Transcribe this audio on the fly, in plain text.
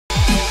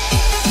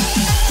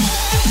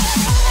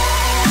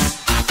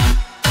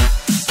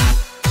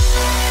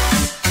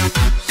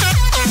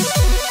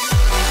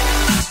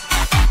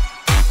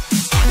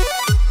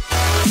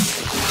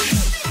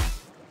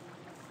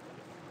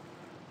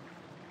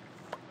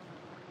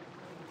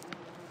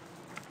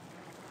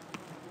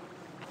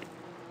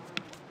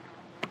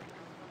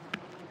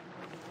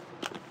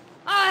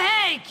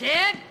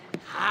kid.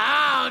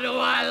 How do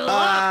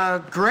I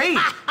look? Great.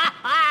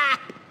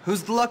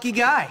 Who's the lucky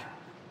guy?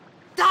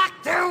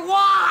 Dr.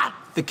 Watts!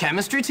 The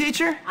chemistry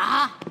teacher?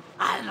 I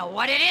don't know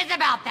what it is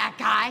about that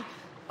guy,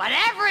 but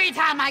every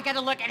time I get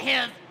a look at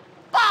his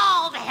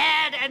bald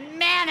head and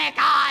manic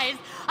eyes,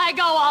 I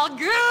go all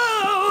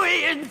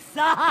gooey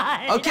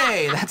inside.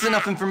 Okay, that's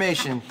enough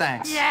information.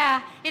 Thanks.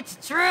 Yeah, it's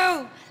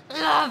true.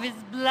 Love is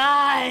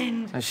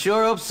blind. I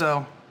sure hope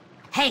so.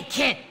 Hey,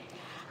 kid,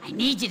 I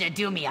need you to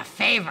do me a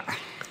favor.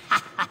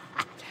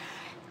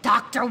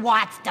 Dr.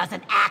 Watts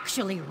doesn't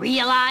actually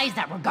realize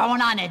that we're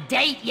going on a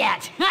date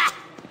yet.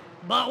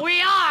 But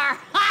we are.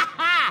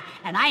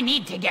 And I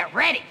need to get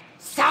ready.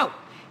 So,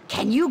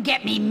 can you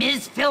get me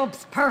Ms.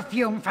 Phillips'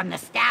 perfume from the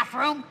staff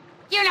room?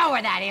 You know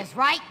where that is,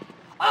 right?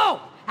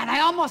 Oh, and I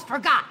almost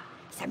forgot.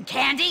 Some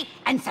candy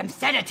and some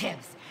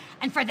sedatives.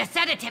 And for the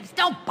sedatives,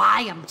 don't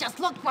buy them. Just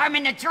look for them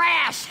in the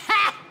trash.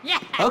 Yeah.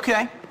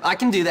 Okay, I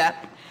can do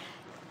that.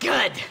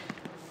 Good.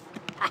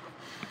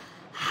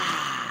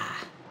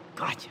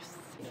 Gorgeous.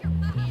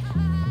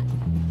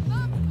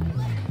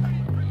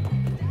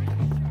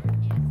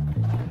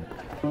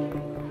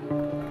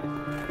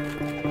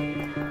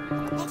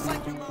 Looks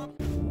like your mom.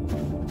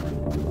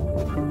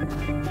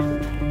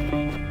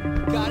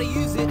 Gotta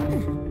use it.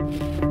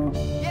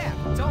 Yeah,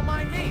 don't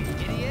mind me,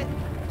 idiot.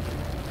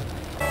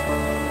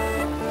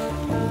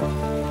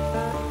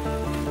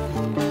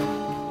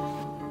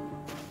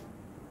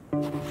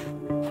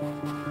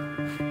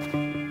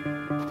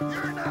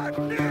 You're not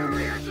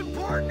nearly as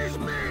important as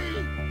me!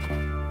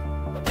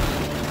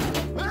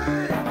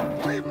 Hey!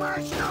 Leave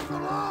my stuff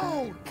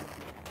alone!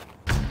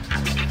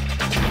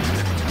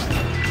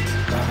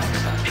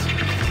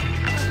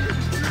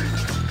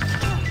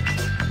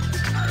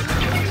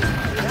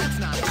 That's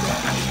not fair.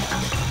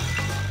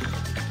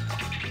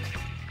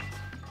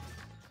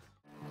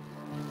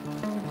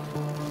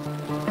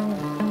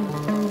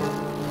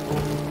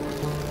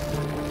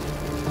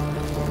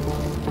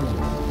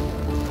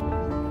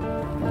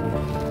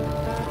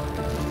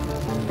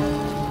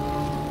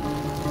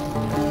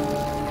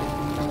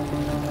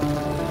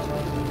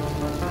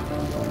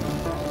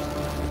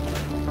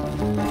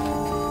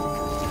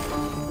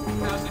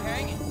 How's it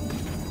hanging?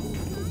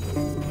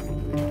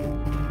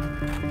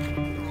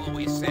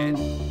 Always said,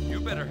 you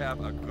better have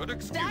a good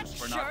excuse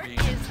for not being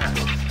is...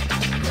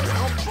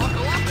 Well,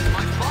 buckle up, as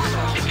my father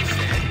always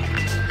said.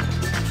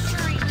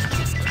 Sure, he was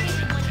just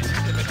kidding when he...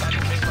 If it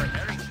hadn't been for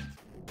Harrington.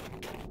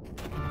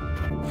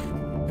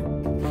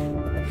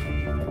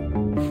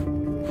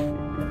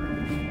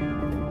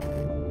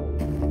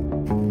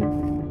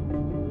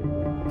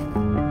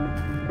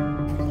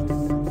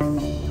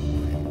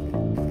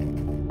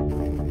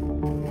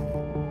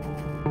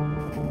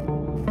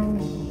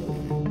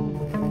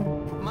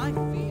 My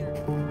fear.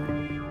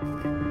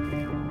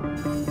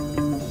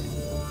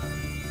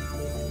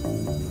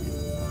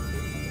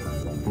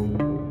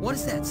 What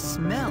is that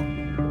smell?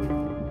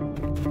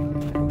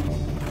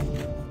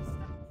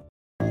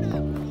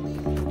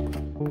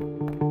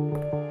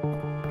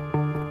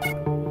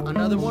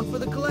 Another one for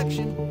the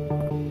collection.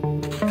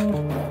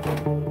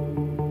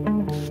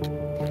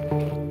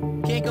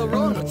 Can't go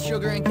wrong with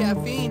sugar and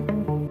caffeine.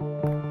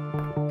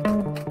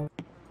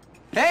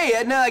 Hey,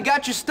 Edna, I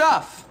got your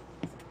stuff.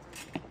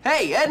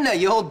 Hey, Edna,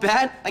 you old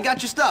bat, I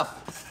got your stuff.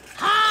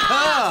 Oh,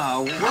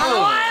 How do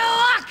whoa.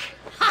 I look?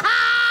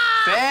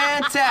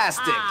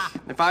 Fantastic.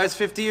 If I was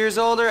 50 years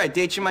older, I'd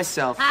date you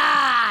myself.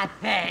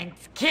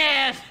 Thanks,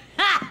 kid.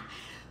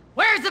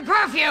 Where's the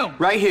perfume?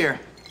 Right here.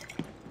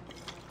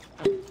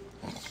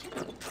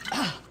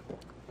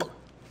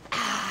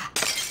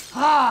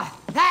 Oh,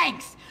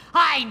 thanks.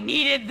 I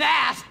needed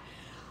that.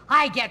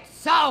 I get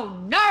so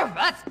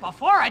nervous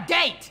before a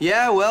date.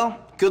 Yeah, well,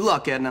 good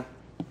luck, Edna.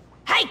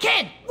 Hey,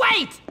 kid,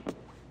 wait!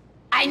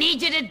 I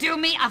need you to do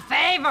me a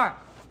favor.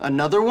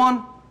 Another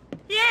one?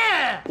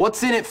 Yeah!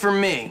 What's in it for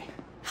me?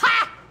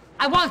 Ha!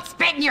 I won't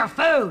spit in your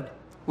food.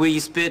 Will you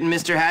spit in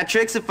Mr.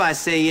 Hattricks if I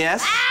say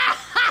yes?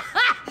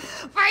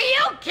 For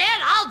you,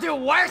 kid, I'll do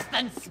worse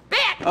than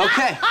spit.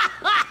 Okay.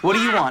 What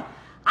do you want?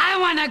 I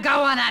want to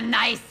go on a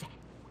nice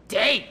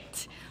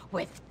date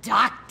with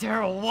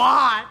Dr.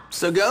 Watts.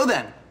 So go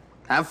then.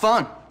 Have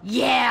fun.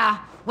 Yeah,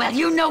 well,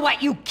 you know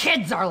what you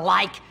kids are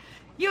like.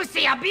 You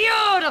see a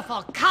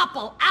beautiful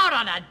couple out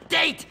on a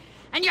date,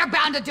 and you're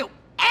bound to do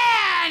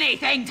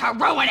anything to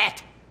ruin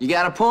it. You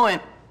got a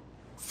point.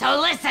 So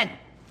listen,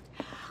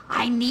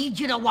 I need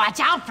you to watch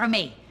out for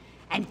me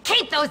and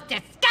keep those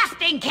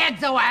disgusting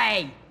kids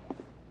away.